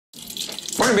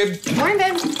Morning, babe. Morning,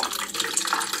 babe.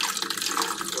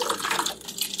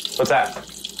 What's that?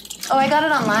 Oh, I got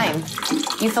it online.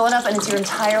 You fill it up and it's your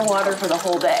entire water for the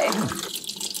whole day.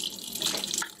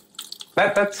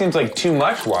 That seems like too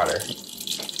much water.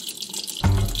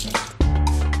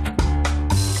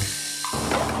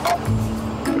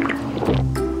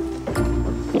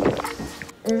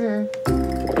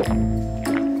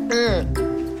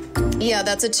 Yeah,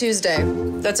 that's a Tuesday.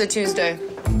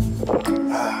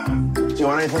 Do you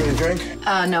want anything to drink?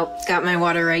 Nope. Got my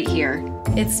water right here.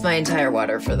 It's my entire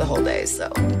water for the whole day, so.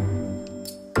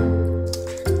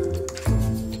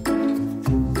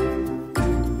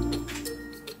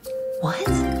 What?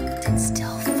 It's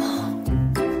still full.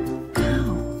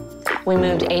 How? We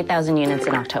moved 8,000 units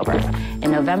in October.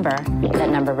 In November, that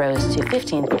number rose to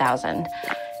 15,000.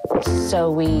 So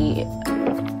we...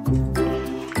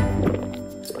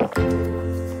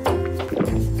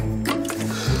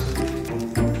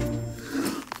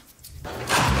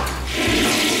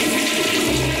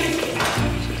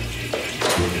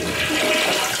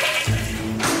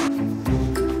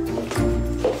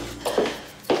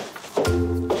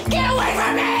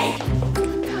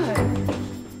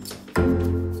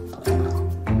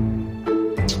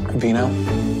 Vino?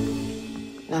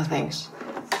 No, thanks.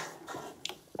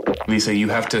 Lisa, you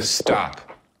have to stop.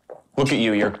 Look at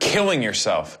you. You're killing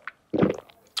yourself.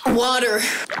 Water.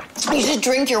 You should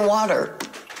drink your water.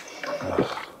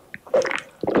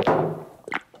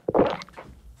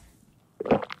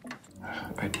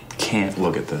 I can't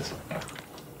look at this.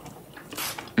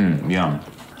 Yum.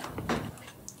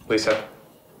 Lisa?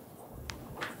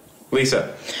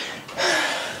 Lisa?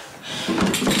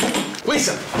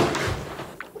 Lisa!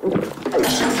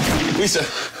 Lisa!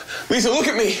 Lisa, look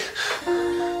at me!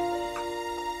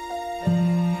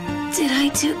 Did I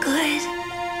do good?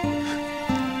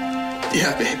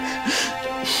 Yeah, babe.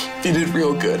 You did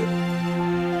real good.